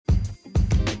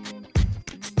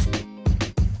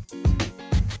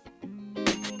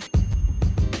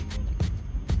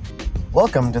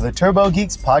Welcome to the Turbo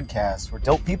Geeks podcast, where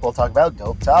dope people talk about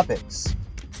dope topics.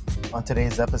 On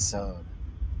today's episode,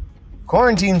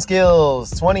 Quarantine Skills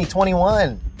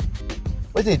 2021.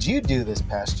 What did you do this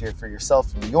past year for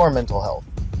yourself and your mental health?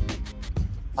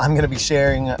 I'm going to be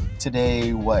sharing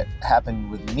today what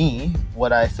happened with me,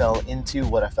 what I fell into,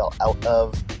 what I fell out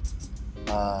of,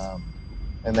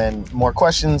 and then more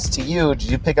questions to you. Did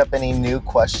you pick up any new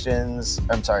questions?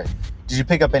 Did you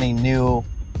pick up any new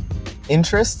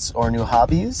interests or new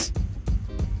hobbies?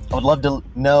 I would love to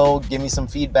know. Give me some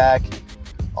feedback.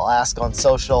 I'll ask on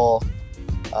social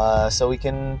so we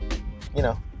can,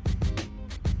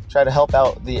 try to help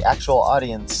out the actual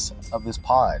audience of this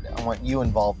pod. I want you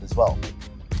involved as well.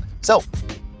 So,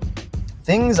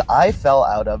 things I fell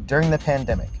out of during the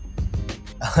pandemic.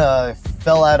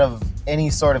 Fell out of any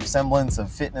sort of semblance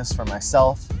of fitness for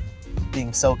myself,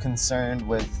 being so concerned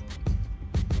with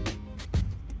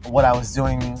what I was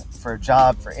doing for a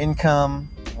job, for income,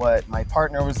 what my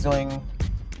partner was doing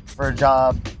for a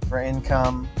job, for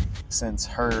income, since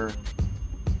her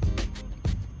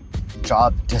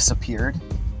job disappeared.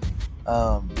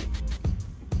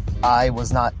 I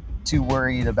was not too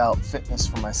worried about fitness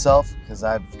for myself because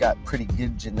I've got pretty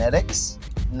good genetics,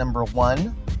 number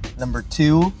one. Number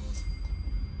two,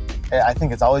 I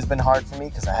think it's always been hard for me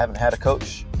because I haven't had a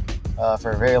coach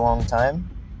for a very long time,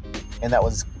 and that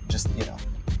was just,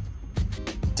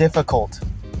 difficult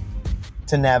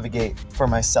to navigate for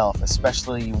myself,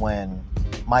 especially when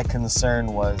my concern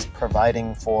was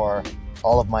providing for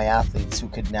all of my athletes who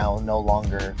could now no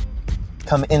longer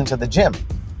come into the gym.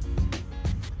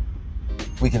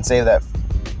 We can save that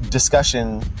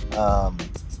discussion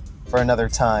for another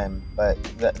time, but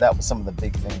that was some of the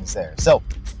big things there. So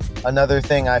another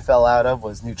thing I fell out of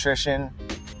was nutrition.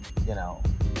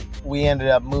 We ended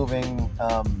up moving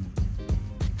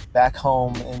back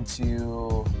home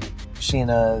into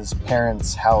Sheena's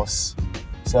parents' house,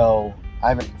 so I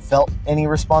haven't felt any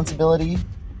responsibility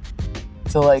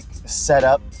to set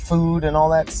up food and all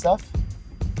that stuff.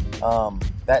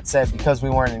 That said, because we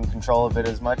weren't in control of it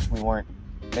as much, we weren't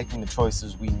making the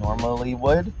choices we normally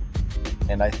would,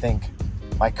 and I think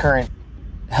my current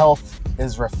health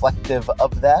is reflective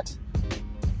of that,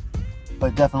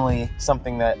 but definitely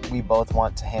something that we both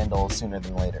want to handle sooner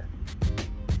than later.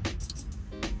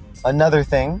 Another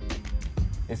thing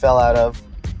we fell out of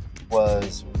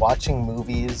was watching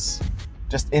movies,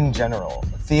 just in general.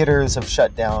 Theaters have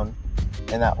shut down,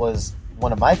 and that was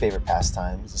one of my favorite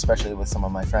pastimes, especially with some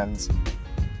of my friends,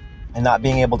 and not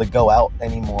being able to go out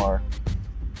anymore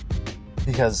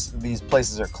because these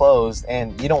places are closed,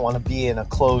 and you don't want to be in a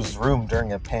closed room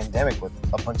during a pandemic with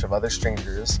a bunch of other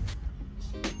strangers.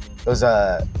 It was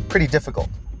pretty difficult.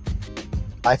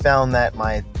 I found that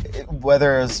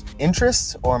whether it was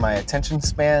interest or my attention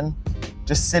span,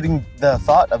 the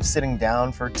thought of sitting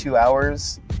down for 2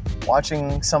 hours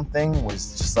watching something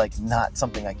was just not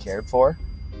something I cared for,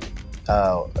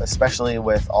 especially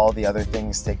with all the other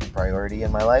things taking priority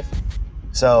in my life.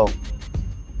 So,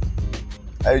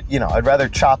 I'd rather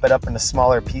chop it up into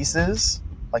smaller pieces,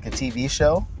 like a TV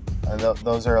show.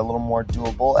 Those are a little more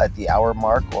doable at the hour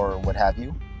mark or what have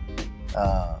you,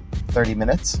 30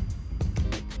 minutes.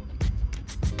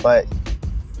 But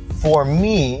for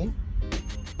me,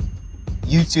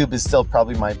 YouTube is still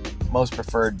probably my most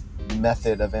preferred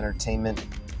method of entertainment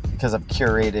because I've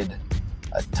curated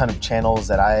a ton of channels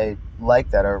that I like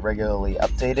that are regularly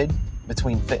updated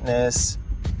between fitness,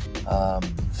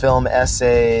 film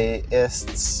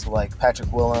essayists like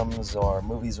Patrick Willems or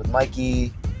Movies with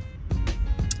Mikey,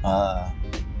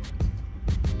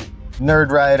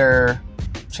 Nerdwriter,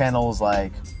 channels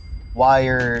like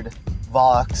Wired,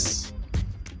 Vox,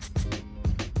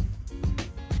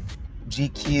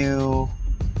 GQ.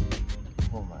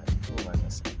 Who am I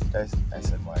missing? I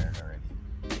said Wired already.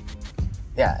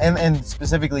 Yeah, and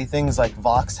specifically things like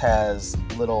Vox has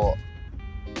little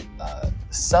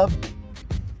sub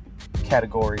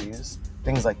categories.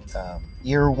 Things like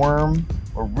earworm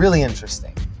were really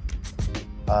interesting.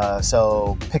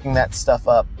 So picking that stuff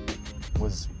up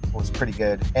was pretty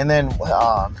good. And then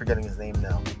I'm forgetting his name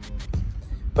now,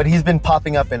 but he's been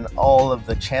popping up in all of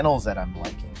the channels that I'm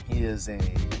liking. He is a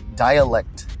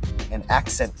dialect and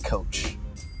accent coach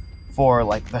for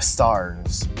the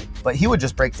stars, but he would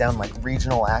just break down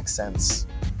regional accents,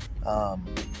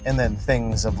 and then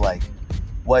things of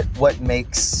what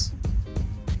makes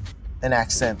an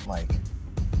accent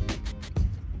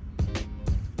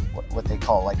what they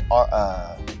call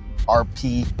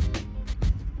RP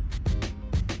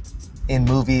in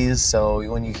movies. So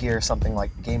when you hear something like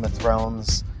Game of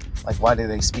Thrones, why do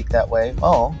they speak that way?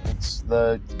 Oh, it's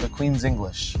the Queen's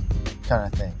English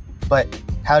kind of thing. But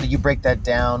how do you break that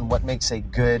down? What makes a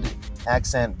good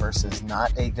accent versus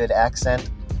not a good accent?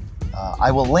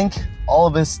 I will link all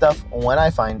of his stuff when I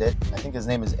find it. I think his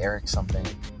name is Eric something.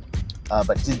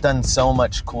 But he's done so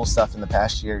much cool stuff in the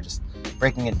past year, just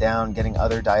breaking it down, getting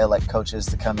other dialect coaches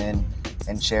to come in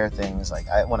and share things. Like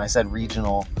when I said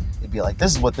regional, it'd be like,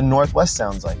 this is what the Northwest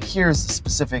sounds like. Here's the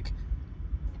specific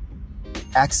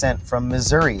accent from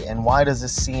Missouri, and why does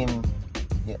this seem,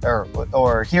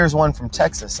 or here's one from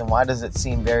Texas, and why does it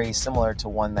seem very similar to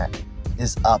one that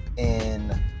is up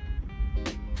in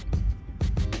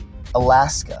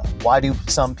Alaska? Why do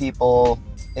some people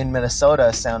in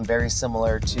Minnesota sound very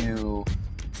similar to,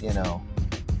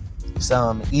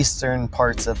 some eastern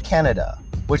parts of Canada,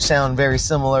 which sound very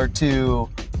similar to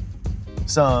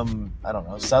some,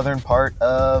 southern part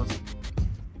of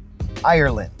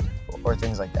Ireland or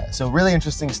things like that. So really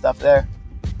interesting stuff there.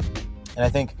 And I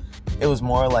think it was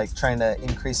more like trying to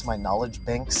increase my knowledge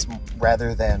banks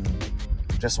rather than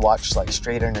just watch like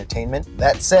straight entertainment.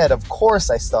 That said, of course,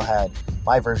 I still had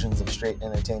my versions of straight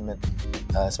entertainment,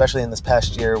 especially in this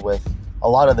past year with a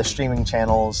lot of the streaming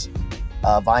channels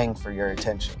vying for your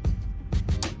attention.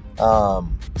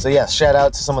 So yes, shout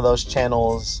out to some of those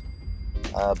channels,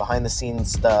 behind the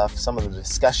scenes stuff, some of the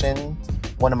discussion.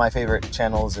 One of my favorite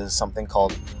channels is something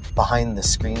called Behind the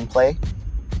Screenplay.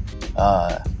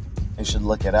 You should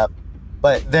look it up.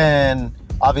 But then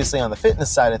obviously on the fitness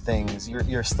side of things,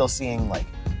 you're still seeing like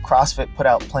CrossFit put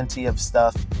out plenty of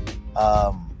stuff.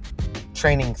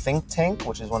 Training Think Tank,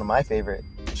 which is one of my favorite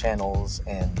channels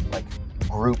and like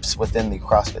groups within the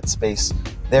CrossFit space.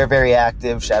 They're very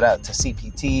active. Shout out to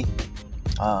CPT.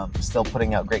 Still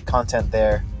putting out great content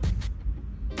there.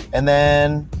 And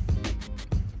then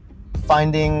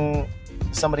finding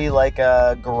somebody like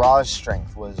Garage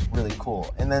Strength was really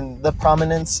cool. And then the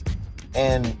prominence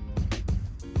and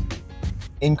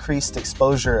increased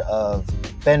exposure of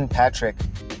Ben Patrick,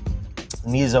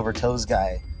 knees over toes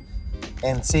guy,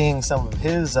 and seeing some of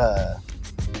his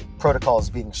protocols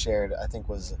being shared, I think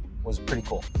was pretty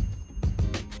cool.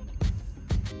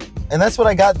 And that's what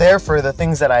I got there for the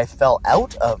things that I fell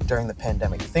out of during the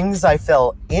pandemic. Things I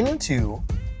fell into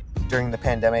during the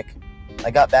pandemic. I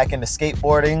got back into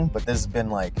skateboarding, but this has been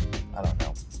like, I don't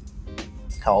know.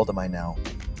 How old am I now?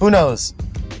 Who knows?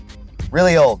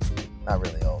 Really old. Not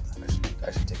really old.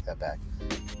 I should take that back.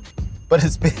 But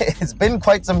it's been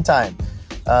quite some time.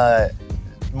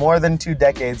 More than 2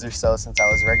 decades or so since I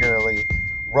was regularly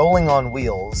rolling on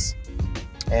wheels.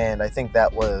 And I think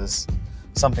that was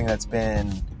something that's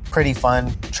been pretty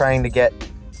fun, trying to get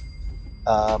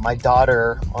my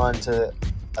daughter onto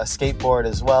a skateboard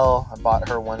as well. I bought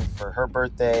her one for her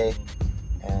birthday,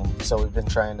 and so we've been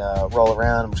trying to roll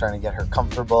around. I'm trying to get her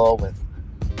comfortable with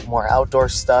more outdoor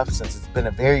stuff since it's been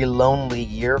a very lonely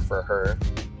year for her.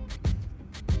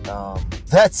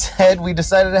 That said, we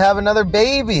decided to have another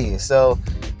baby, so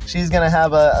she's gonna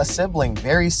have a sibling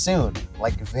very soon,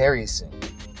 like very soon.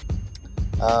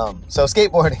 So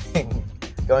skateboarding,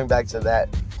 going back to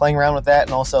that, playing around with that,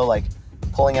 and also like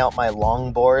pulling out my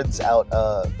longboards out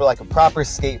for like a proper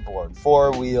skateboard,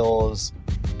 4 wheels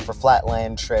for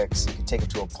flatland tricks. You could take it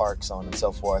to a park, so on and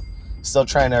so forth. Still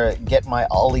trying to get my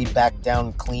ollie back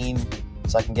down clean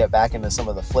so I can get back into some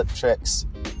of the flip tricks,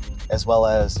 as well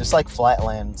as just like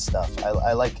flatland stuff.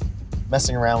 I like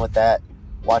messing around with that,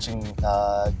 watching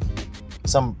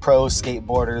some pro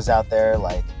skateboarders out there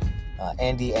like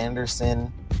Andy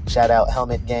Anderson, shout out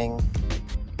Helmet Gang,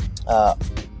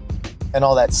 and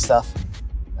all that stuff.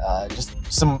 Just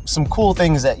some cool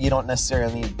things that you don't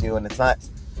necessarily need to do, and it's not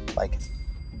like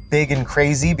big and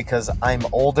crazy because I'm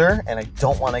older and I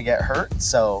don't want to get hurt,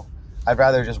 so I'd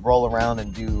rather just roll around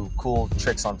and do cool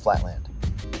tricks on flatland.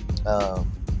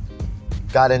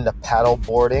 Got into paddle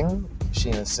boarding.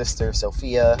 Sheena's sister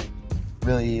Sophia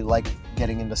really liked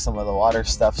getting into some of the water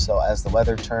stuff, so as the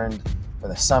weather turned for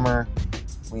the summer,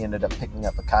 we ended up picking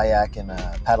up a kayak and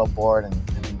a paddle board and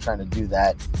have been trying to do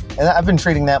that. And I've been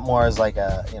treating that more as like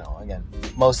a, again,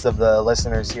 most of the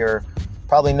listeners here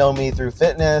probably know me through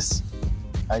fitness.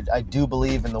 I do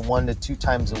believe in the 1 to 2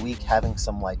 times a week having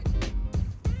some like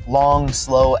long,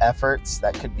 slow efforts.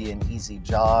 That could be an easy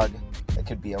jog, that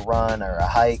could be a run or a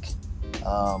hike,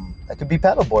 that could be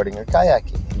paddleboarding or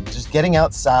kayaking. And just getting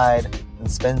outside and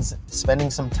spending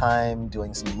some time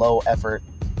doing some low effort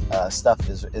stuff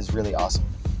is really awesome.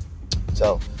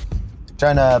 So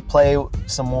trying to play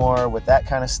some more with that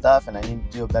kind of stuff, and I need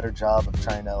to do a better job of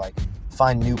trying to like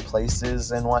find new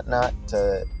places and whatnot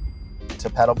to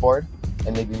paddleboard,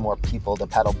 and maybe more people to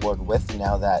paddleboard with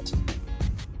now that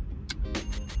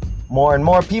more and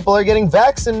more people are getting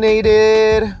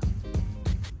vaccinated.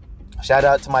 Shout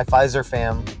out to my Pfizer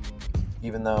fam.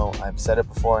 even though I've said it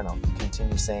before and I'll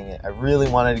continue saying it. I really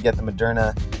wanted to get the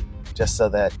Moderna just so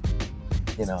that,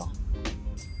 you know,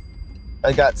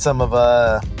 I got some of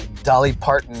Dolly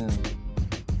Parton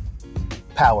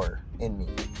power in me.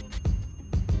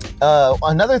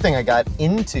 Another thing I got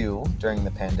into during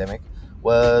the pandemic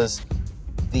was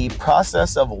the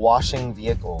process of washing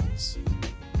vehicles.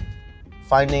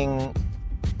 Finding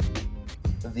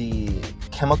the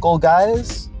chemical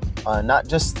guys, not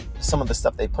just some of the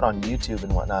stuff they put on YouTube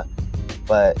and whatnot,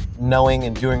 but knowing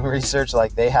and doing research,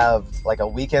 like they have like a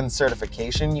weekend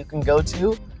certification you can go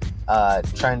to,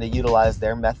 trying to utilize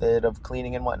their method of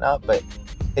cleaning and whatnot. But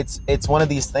it's one of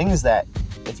these things that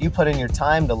if you put in your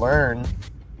time to learn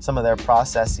some of their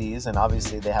processes, and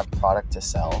obviously they have product to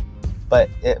sell, but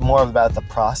more about the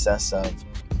process of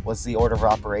what's the order of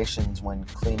operations when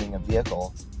cleaning a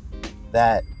vehicle,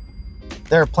 that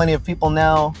there are plenty of people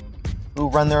now who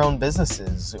run their own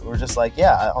businesses who are just like,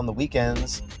 yeah, on the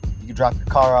weekends, you can drop your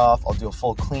car off, I'll do a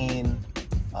full clean,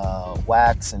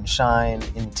 wax and shine,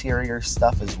 interior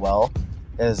stuff as well,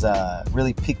 has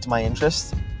really piqued my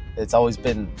interest. It's always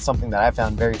been something that I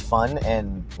found very fun,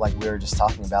 and like we were just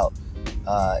talking about,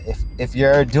 if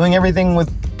you're doing everything with,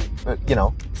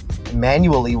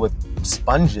 manually with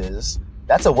sponges,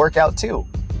 that's a workout too,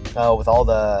 with all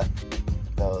the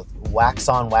wax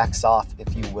on, wax off,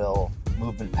 if you will,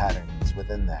 movement patterns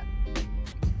within that.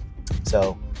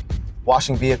 So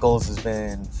washing vehicles has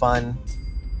been fun,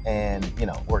 and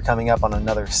we're coming up on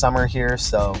another summer here,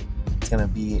 so it's going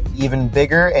to be even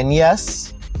bigger. And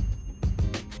yes,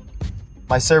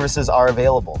 my services are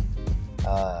available,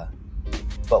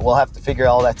 but we'll have to figure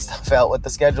all that stuff out with the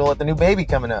schedule with the new baby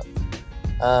coming up.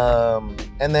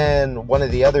 And then one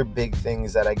of the other big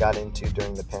things that I got into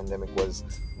during the pandemic was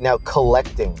now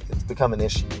collecting. It's become an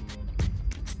issue.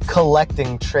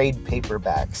 Collecting trade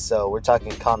paperbacks. So we're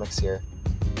talking comics here.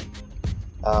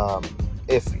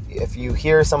 If you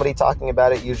hear somebody talking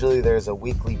about it, usually there's a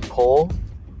weekly poll.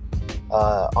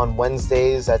 On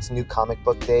Wednesdays, that's New Comic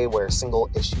Book Day, where single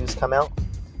issues come out.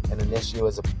 And an issue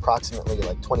is approximately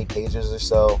like 20 pages or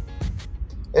so.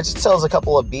 It just tells a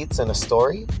couple of beats and a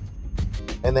story.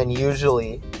 And then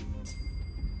usually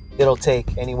it'll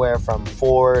take anywhere from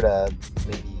 4 to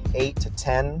maybe 8 to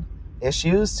 10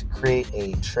 issues to create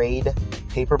a trade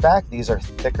paperback. These are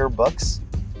thicker books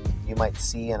you might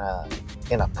see in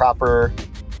a proper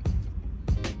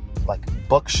like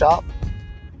bookshop.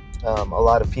 A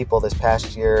lot of people this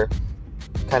past year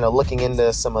kind of looking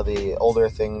into some of the older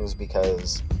things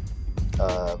because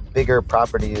bigger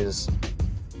properties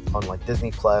on like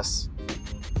Disney Plus,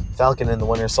 Falcon and the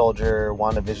Winter Soldier,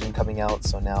 WandaVision coming out,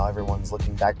 so now everyone's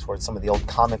looking back towards some of the old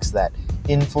comics that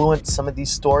influenced some of these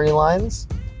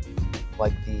storylines,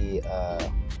 like the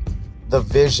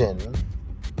Vision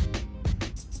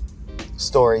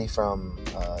story from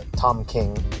Tom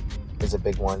King is a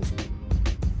big one.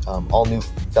 All New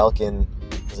Falcon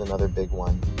is another big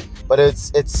one. But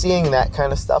it's seeing that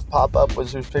kind of stuff pop up,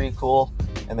 which was pretty cool,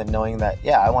 and then knowing that,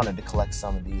 yeah, I wanted to collect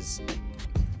some of these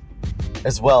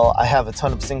as well. I have a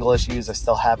ton of single issues. I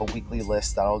still have a weekly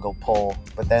list that I'll go pull,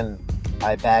 but then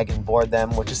I bag and board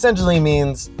them, which essentially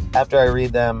means after I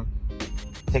read them,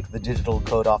 take the digital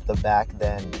code off the back,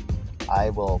 then I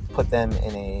will put them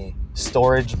in a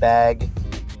storage bag,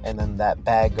 and then that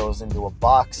bag goes into a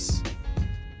box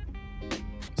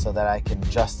so that I can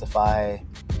justify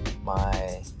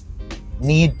my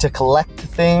need to collect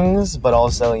things, but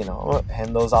also,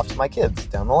 hand those off to my kids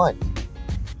down the line.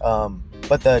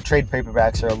 But the trade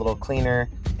paperbacks are a little cleaner,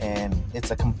 and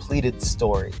it's a completed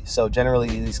story. So generally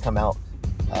these come out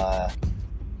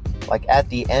like at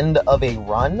the end of a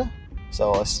run.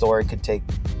 So a story could take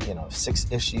 6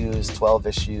 issues, 12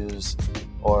 issues,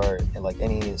 or like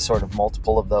any sort of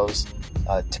multiple of those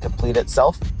to complete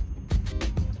itself.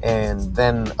 And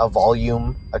then a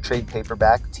volume, a trade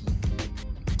paperback,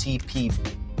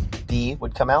 TPB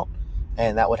would come out,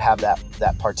 and that would have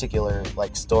that particular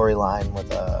like storyline with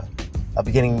a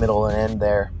beginning, middle, and end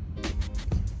there.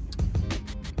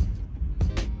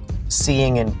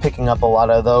 Seeing and picking up a lot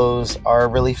of those are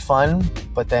really fun,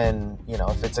 but then,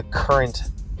 if it's a current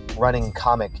running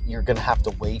comic, you're going to have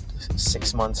to wait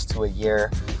 6 months to a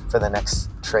year for the next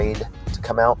trade to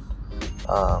come out,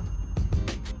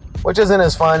 which isn't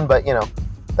as fun, but,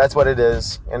 that's what it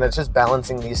is. And it's just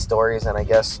balancing these stories. And I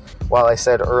guess while I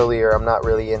said earlier I'm not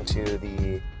really into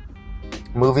the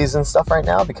movies and stuff right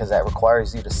now because that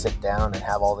requires you to sit down and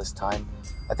have all this time,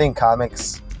 I think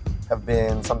comics have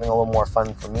been something a little more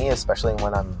fun for me, especially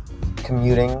when I'm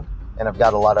commuting and I've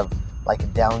got a lot of like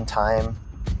downtime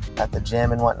at the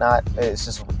gym and whatnot. It's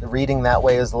just reading that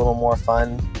way is a little more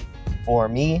fun for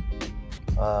me.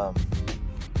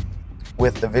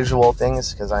 with the visual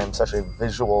things because I am such a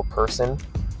visual person.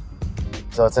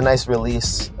 So it's a nice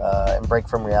release and break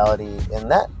from reality in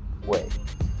that way.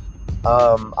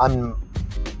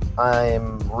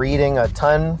 I'm reading a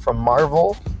ton from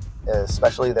Marvel,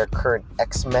 especially their current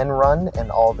X-Men run and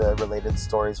all the related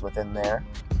stories within there.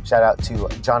 Shout out to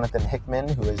Jonathan Hickman,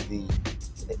 who is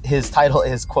his title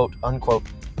is quote unquote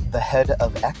the head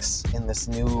of X in this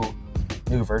new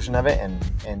version of it,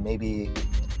 and maybe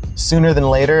sooner than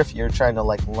later, if you're trying to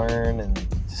like learn and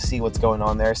see what's going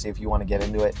on there, see if you want to get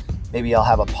into it, maybe I'll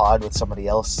have a pod with somebody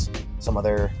else, some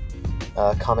other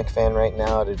comic fan right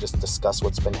now, to just discuss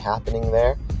what's been happening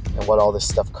there and what all this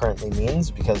stuff currently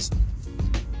means, because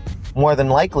more than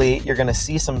likely you're going to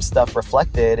see some stuff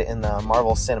reflected in the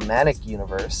Marvel Cinematic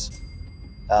Universe,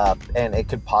 and it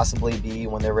could possibly be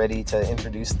when they're ready to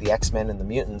introduce the X-Men and the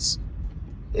mutants,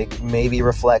 it maybe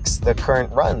reflects the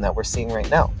current run that we're seeing right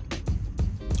now.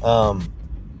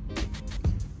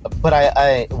 But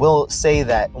I will say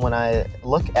that when I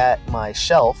look at my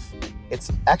shelf,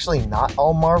 it's actually not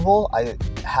all Marvel. I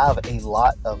have a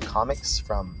lot of comics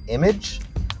from Image.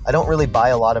 I don't really buy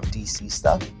a lot of DC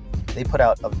stuff. They put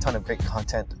out a ton of great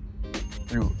content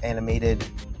through animated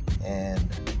and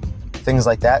things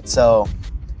like that. So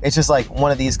it's just like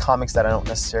one of these comics that I don't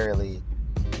necessarily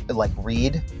like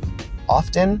read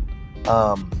often.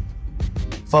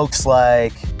 Folks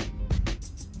like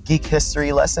Geek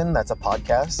History Lesson, that's a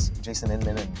podcast, Jason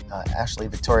Inman and Ashley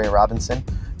Victoria Robinson,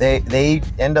 they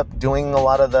end up doing a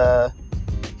lot of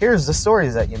here's the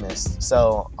stories that you missed.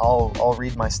 So I'll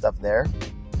read my stuff there.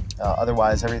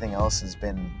 Otherwise, everything else has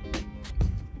been,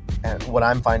 and what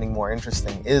I'm finding more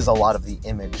interesting is a lot of the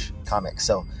Image comics.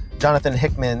 So Jonathan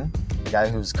Hickman, the guy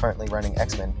who's currently running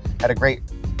X-Men, had a great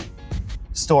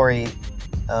story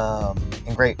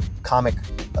and great comic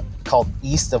called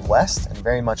East of West, and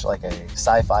very much like a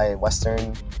sci-fi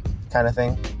western kind of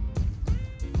thing.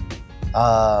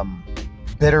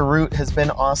 Bitterroot has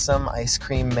been awesome. Ice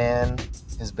Cream Man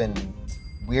has been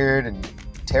weird and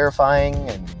terrifying,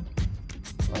 and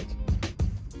like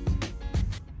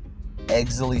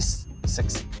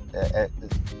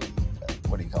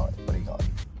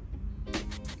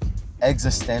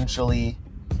existentially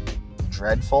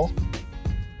dreadful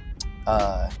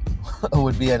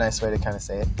would be a nice way to kind of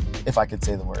say it, if I could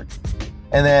say the word.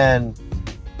 And then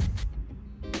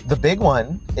the big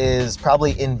one is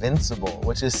probably Invincible,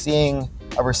 which is seeing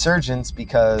a resurgence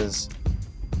because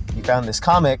you found this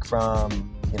comic from,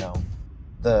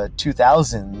 the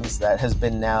 2000s that has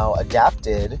been now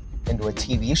adapted into a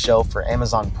TV show for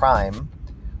Amazon Prime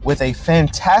with a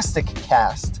fantastic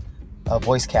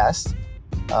voice cast.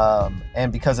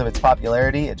 And because of its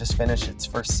popularity, it just finished its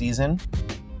first season.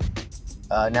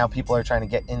 Now people are trying to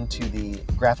get into the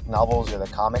graphic novels or the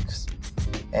comics.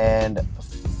 And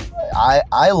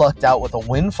I lucked out with a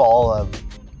windfall of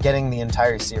getting the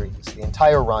entire series, the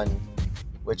entire run,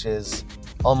 which is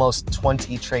almost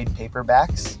 20 trade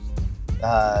paperbacks.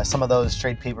 Some of those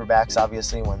trade paperbacks,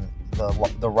 obviously, when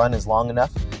the run is long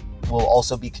enough, will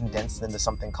also be condensed into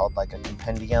something called like a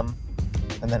compendium,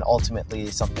 and then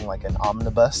ultimately something like an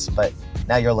omnibus. But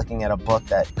now you're looking at a book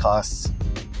that costs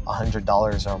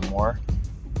 $100 or more.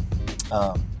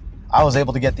 I was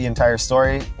able to get the entire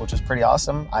story, which was pretty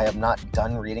awesome. I have not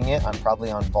done reading it. I'm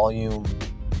probably on volume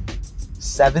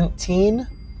 17,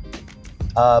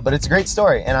 but it's a great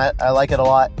story, and I like it a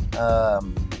lot.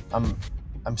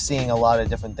 I'm seeing a lot of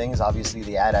different things. Obviously,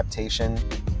 the adaptation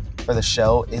for the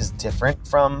show is different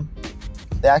from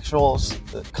the actual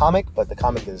comic, but the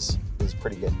comic is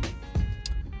pretty good.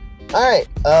 All right,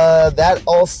 that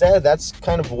all said, that's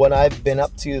kind of what I've been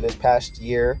up to this past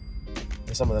year.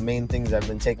 Some of the main things that have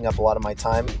been taking up a lot of my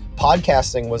time.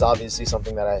 Podcasting was obviously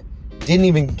something that I didn't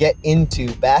even get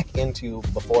back into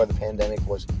before the pandemic,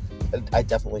 which I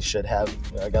definitely should have.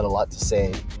 I got a lot to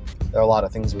say. There are a lot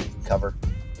of things we can cover.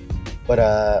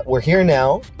 But we're here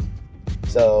now.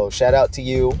 So shout out to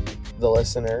you, the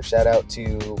listener. Shout out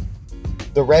to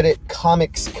the Reddit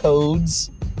Comics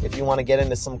Codes. If you want to get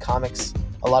into some comics,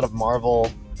 a lot of Marvel,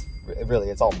 really,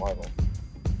 it's all Marvel.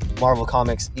 Marvel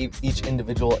Comics, each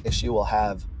individual issue will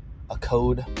have a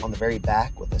code on the very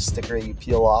back with a sticker you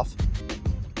peel off.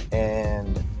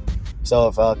 And so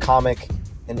if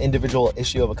an individual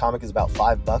issue of a comic is about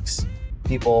 $5,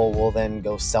 people will then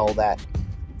go sell that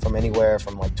from anywhere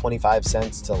from like 25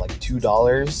 cents to like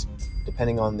 $2,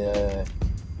 depending on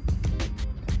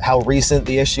how recent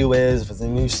the issue is, if it's a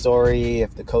new story,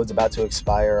 if the code's about to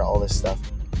expire, all this stuff.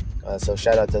 So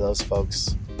shout out to those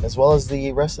folks, as well as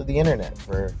the rest of the internet,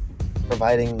 for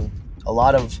providing a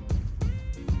lot of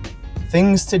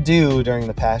things to do during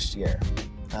the past year.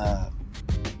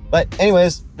 But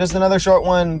anyways, just another short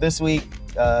one this week.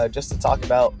 just to talk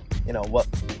about,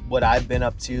 what I've been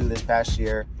up to this past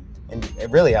year.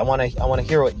 And really, I want to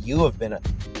hear what you have been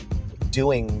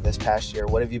doing this past year.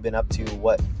 What have you been up to?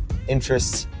 What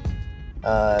interests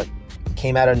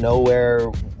came out of nowhere?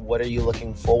 What are you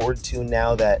looking forward to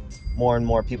now that more and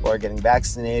more people are getting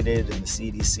vaccinated and the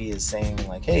CDC is saying,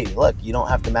 like, hey, look, you don't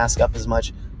have to mask up as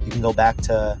much. You can go back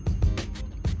to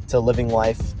living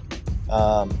life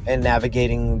and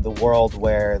navigating the world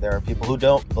where there are people who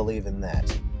don't believe in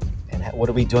that. And what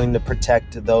are we doing to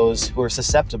protect those who are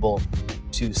susceptible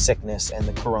to sickness and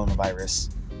the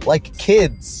coronavirus? Like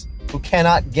kids who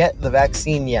cannot get the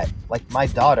vaccine yet, like my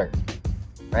daughter,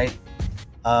 right?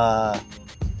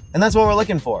 And that's what we're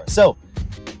looking for. So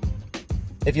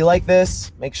if you like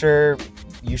this, make sure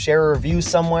you share a review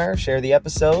somewhere, share the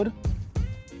episode.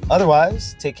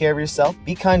 Otherwise, take care of yourself,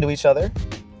 be kind to each other,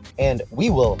 and we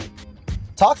will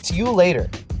talk to you later.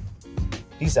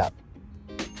 Peace out.